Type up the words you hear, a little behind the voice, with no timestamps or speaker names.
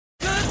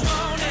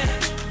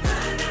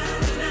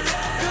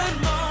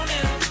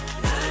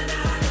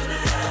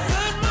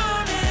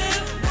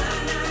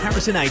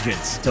Harrison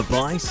Agents. To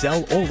buy,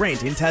 sell or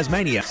rent in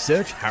Tasmania,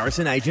 search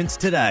Harrison Agents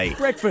today.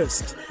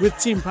 Breakfast with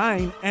Tim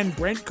Payne and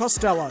Brent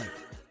Costello.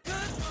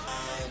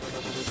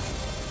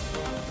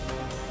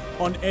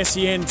 On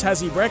SEN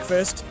Tassie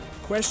Breakfast,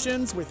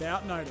 questions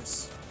without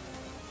notice.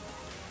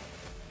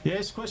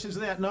 Yes, questions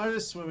without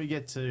notice, where we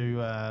get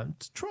to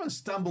try and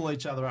stumble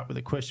each other up with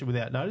a question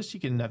without notice.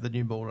 You can have the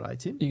new ball today,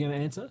 Tim. You going to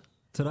answer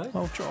today?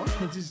 I'll try.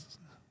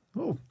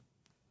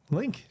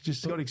 Link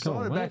just got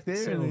excited back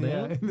there in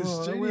the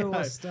studio. Well,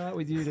 let's start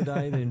with you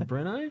today then,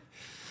 Breno.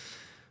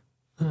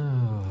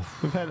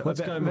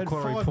 Let's go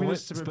Macquarie 5 Point.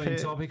 minutes to It's been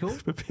topical.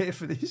 prepare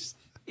for this.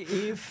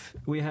 If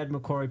we had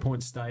Macquarie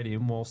Point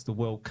Stadium whilst the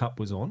World Cup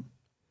was on,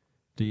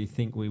 do you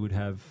think we would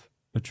have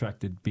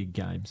attracted big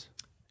games?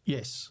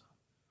 Yes.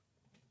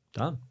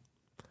 Done.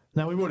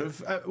 No, we would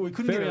have. We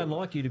couldn't. Very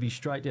unlike you to be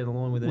straight down the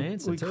line with an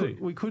answer too.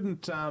 We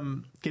couldn't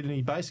get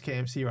any base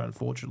camps here,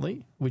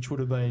 unfortunately, which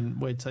would have been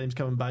where teams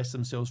come and base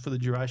themselves for the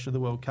duration of the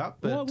World Cup.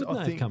 But Why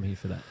wouldn't they have come here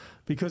for that?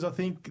 Because I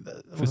think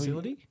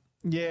Facility?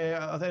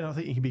 I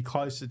think you can be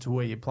closer to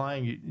where you're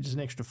playing. Just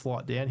an extra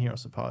flight down here, I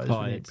suppose.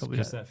 Oh, yeah,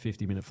 because that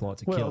 50-minute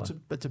flight's a killer.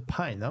 It's a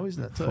pain, though,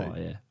 isn't it, too? Oh,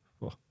 yeah.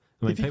 Well,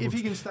 I mean, if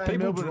you can stay in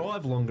people Melbourne,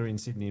 drive longer in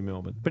Sydney and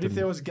Melbourne. But if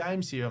there was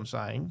games here, I'm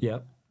saying,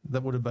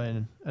 that would have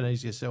been an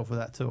easier sell for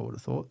that too, I would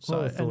have thought.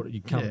 So I thought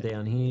you'd come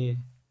down here,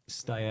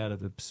 stay out of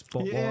the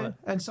spotlight. Yeah,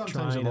 and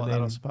sometimes like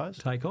that, I suppose.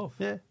 Take off.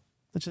 Yeah,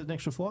 that's an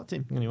extra flight,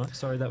 Tim. Anyway,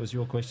 sorry, that was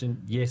your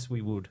question. Yes, we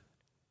would.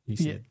 He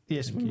said.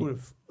 Yes, we would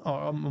have. Oh,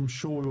 I'm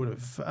sure we would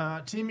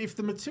have. Tim, if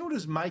the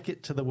Matildas make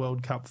it to the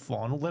World Cup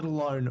final, let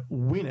alone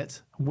win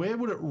it, where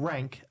would it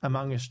rank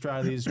among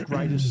Australia's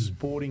greatest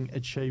sporting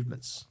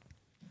achievements?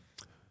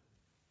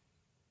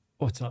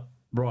 What's up?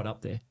 Right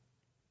up there.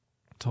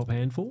 Top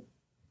handful.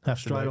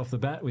 Straight off the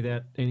bat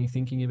without any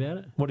thinking about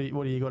it. What do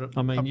you got?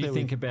 I mean, you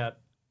think about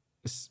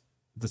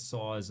the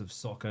size of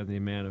soccer, the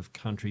amount of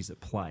countries that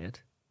play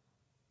it.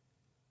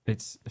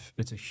 It's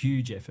a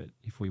huge effort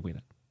if we win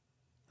it.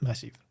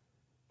 Massive.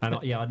 And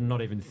I'm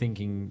not even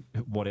thinking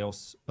what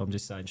else. I'm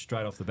just saying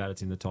straight off the bat,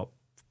 it's in the top.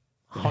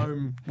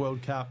 Home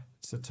World Cup.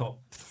 It's the top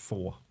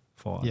 4,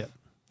 5. Yeah,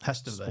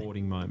 has to be.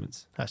 Sporting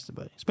moments. Has to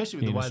be.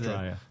 Especially with the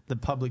way the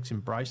public's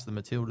embraced the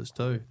Matildas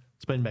too.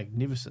 It's been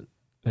magnificent.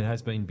 It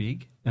has been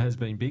big.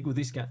 Well,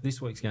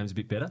 this week's game's a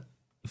bit better.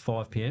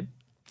 5 p.m.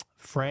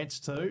 France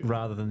too.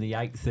 Rather than the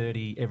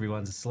 8:30,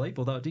 everyone's asleep.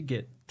 Although it did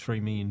get 3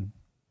 million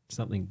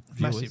something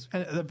viewers.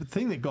 Massive. And the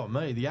thing that got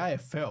me, the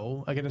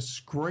AFL are going to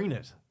screen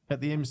it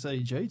at the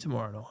MCG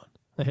tomorrow night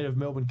ahead of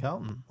Melbourne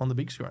Carlton on the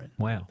big screen.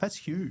 Wow, that's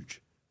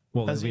huge.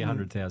 Well, there'll be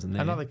 100,000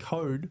 there. Another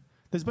code.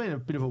 There's been a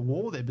bit of a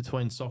war there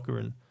between soccer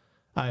and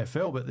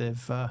AFL, but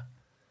they've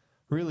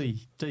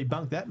really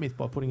debunked that myth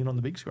by putting it on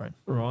the big screen.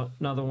 Right.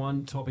 Another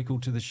one topical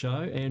to the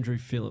show, Andrew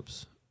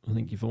Phillips. I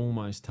think you've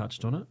almost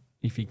touched on it.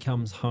 If he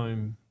comes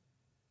home,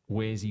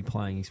 where's he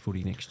playing his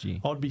footy next year?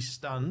 I'd be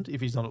stunned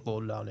if he's not at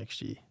Lauderdale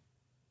next year.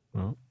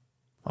 Right.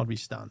 I'd be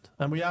stunned.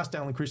 And we asked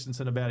Alan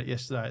Christensen about it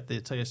yesterday at the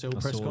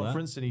TSL press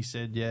conference, and he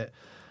said,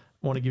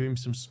 want to give him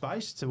some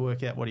space to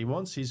work out what he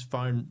wants. His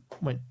phone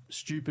went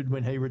stupid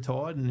when he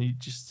retired, and he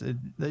just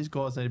said, these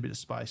guys need a bit of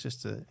space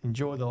just to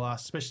enjoy the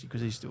last, especially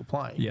because he's still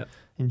playing. Yeah.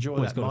 Enjoy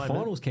that he's got moment. A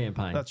finals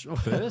campaign. That's right.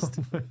 First.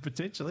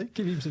 Potentially.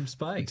 Give him some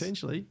space.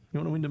 Potentially. You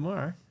want to win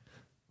tomorrow,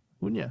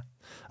 wouldn't you?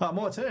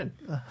 My turn.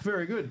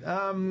 Very good.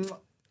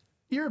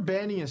 You're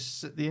abandoning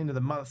us at the end of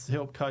the month to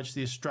help coach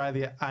the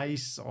Australia A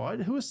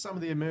side. Who are some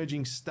of the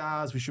emerging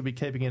stars we should be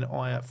keeping an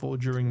eye out for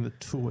during the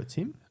tour,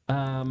 Tim?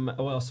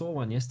 Well, I saw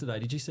one yesterday.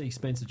 Did you see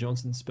Spencer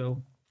Johnson's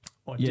spell?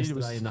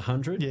 Yesterday in the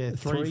 100? Yeah,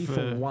 3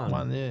 for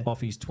 1 off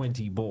his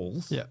 20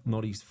 balls. Yeah.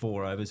 Not his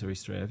 4 overs or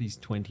his 3 overs, his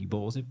 20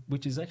 balls,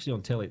 which is actually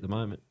on telly at the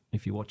moment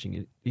if you're watching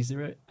it. Is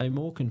there a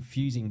more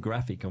confusing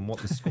graphic on what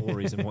the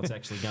score is and what's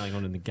actually going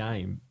on in the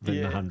game than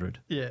the 100?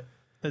 Yeah.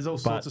 There's all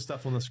sorts of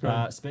stuff on the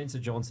screen. Spencer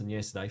Johnson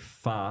yesterday,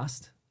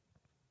 fast,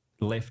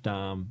 left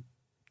arm,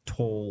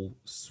 tall,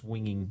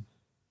 swinging.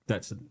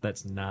 That's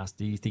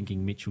nasty. You're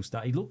thinking Mitchell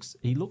Starc.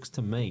 He looks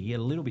to me a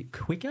little bit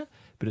quicker,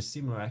 but a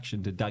similar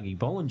action to Dougie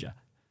Bollinger.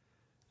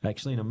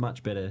 Actually, in a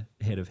much better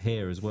head of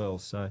hair as well.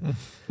 So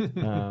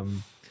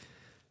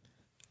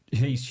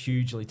he's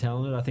hugely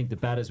talented. I think the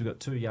batters, we've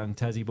got 2 young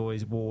Tassie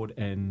boys, Ward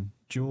and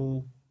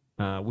Jewell.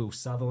 Will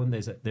Sutherland.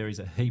 There is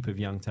a heap of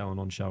young talent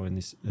on show in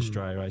this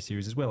Australia A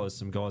series, as well as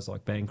some guys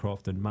like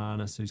Bancroft and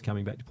Marnus, who's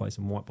coming back to play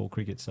some white ball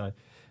cricket. So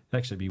it'll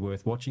actually be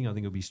worth watching. I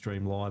think it'll be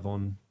streamed live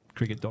on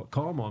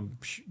cricket.com.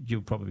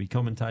 You'll probably be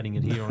commentating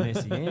it here on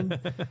SEN.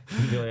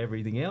 You got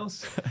everything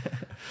else.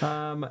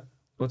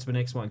 What's the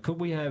next one? Could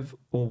we have,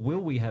 or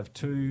will we have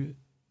 2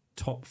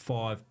 top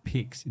 5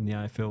 picks in the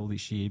AFL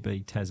this year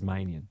be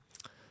Tasmanian?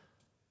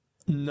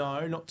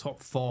 No, not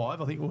top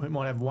 5. I think we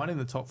might have one in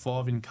the top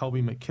 5 in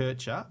Colby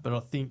McKercher, but I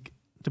think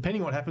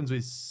depending what happens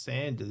with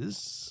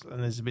Sanders,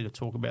 and there's a bit of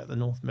talk about the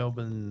North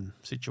Melbourne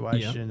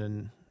situation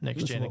and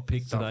next gen. What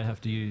pick do they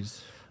have to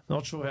use?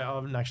 Not sure how. I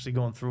haven't actually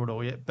gone through it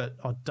all yet, but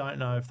I don't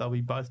know if they'll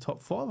be both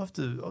top 5.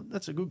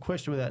 That's a good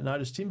question without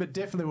notice, Tim, but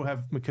definitely we'll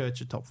have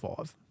McKercher top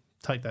 5.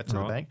 Take that to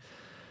the bank.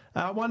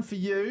 One for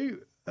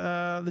you.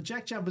 The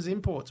Jack Jumpers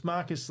imports,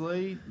 Marcus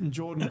Lee and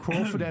Jordan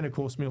Crawford and, of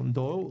course, Milton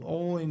Doyle,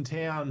 all in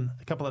town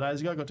a couple of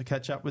days ago. Got to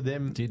catch up with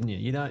them. Didn't you?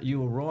 You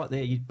were right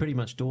there. You pretty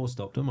much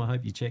door-stopped them. I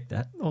hope you checked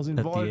that. I was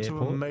invited to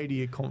a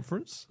media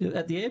conference.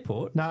 At the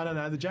airport?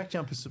 No. The Jack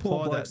Jumpers Poor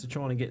supplied blokes that. are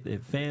trying to get their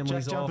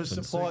families Jack off Jumpers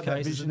and supplied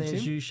that suitcases, vision, and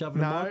there's Tim. you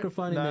shoving a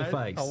microphone in their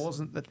face. I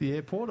wasn't at the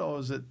airport. I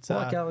was at...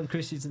 Like Alan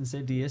Christensen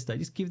said to you yesterday,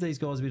 just give these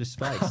guys a bit of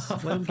space.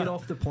 Let them get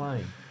off the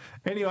plane.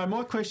 Anyway,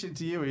 my question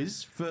to you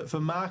is, for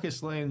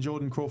Marcus Lee and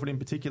Jordan Crawford in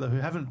particular, who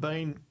haven't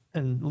been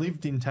and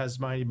lived in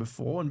Tasmania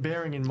before, and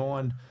bearing in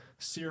mind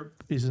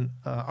Syrup isn't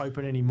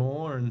open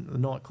anymore and the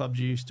nightclubs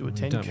you used to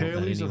attend,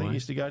 Curly's, I think you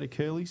used to go to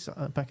Curly's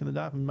back in the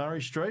day up in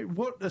Murray Street.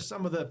 What are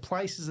some of the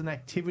places and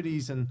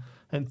activities and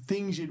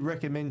things you'd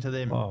recommend to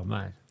them? Oh,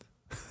 mate.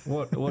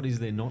 What is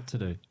there not to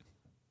do?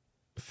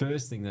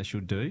 First thing they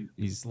should do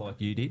is, like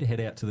you did,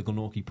 head out to the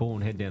Glenorchy Pool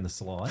and head down the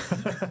slide.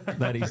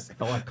 That is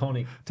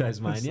iconic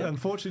Tasmania. It's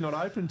unfortunately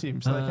not open,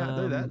 Tim, so they can't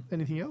do that.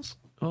 Anything else?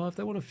 Oh, if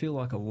they want to feel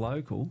like a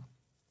local,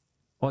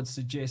 I'd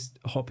suggest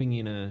hopping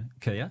in a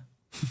Kia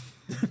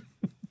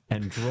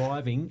and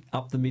driving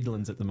up the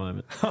Midlands at the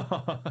moment.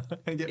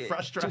 And get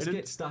frustrated. Just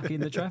get stuck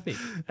in the traffic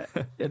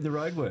and the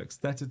roadworks.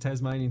 That's a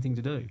Tasmanian thing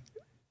to do,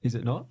 is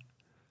it not?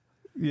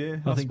 Yeah,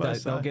 I think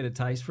they'll get a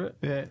taste for it.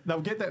 Yeah,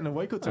 they'll get that in a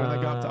week or two when they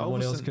go up to Ulverstone.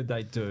 What else could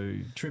they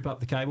do? Trip up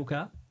the cable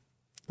car?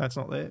 That's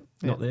not there.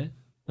 Not there.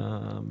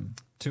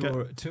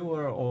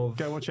 Tour of...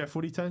 Go watch our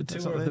footy team.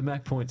 Tour of the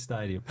Mac Point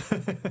Stadium.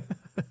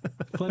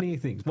 Plenty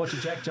of things. Watch a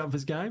Jack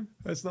Jumpers game.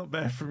 That's not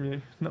bad from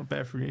you. Not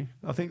bad from you.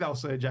 I think they'll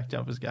see a Jack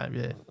Jumpers game,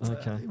 yeah.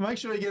 Okay. Make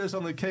sure you get us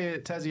on the Kia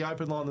Tassie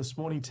Open line this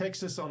morning.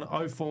 Text us on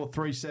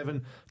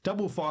 0437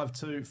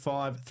 552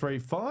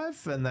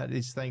 535. And that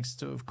is thanks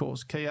to, of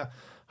course, Kia.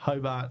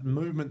 Hobart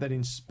movement that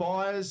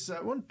inspires.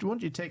 Want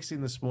your text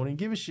in this morning.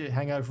 Give us your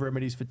hangover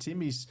remedies for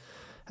Tim. He's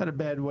had a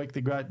bad week,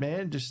 the great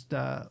man. Just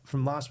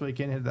from last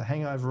weekend, had the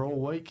hangover all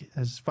week.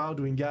 Has failed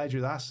to engage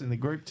with us in the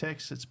group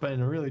text. It's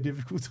been a really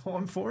difficult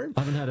time for him.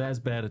 I haven't had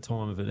as bad a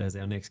time of it as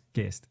our next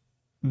guest.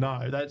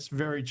 No, that's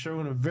very true,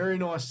 and a very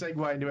nice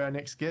segue into our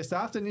next guest.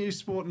 After news,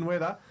 sport and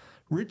weather,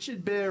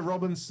 Richard Bear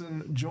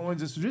Robinson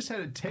joins us. We just had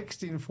a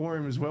text in for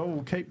him as well.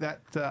 We'll keep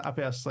that up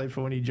our sleeve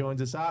for when he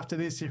joins us after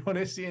this here on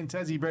SEN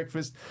Tassie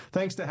Breakfast.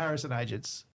 Thanks to Harrison Agents.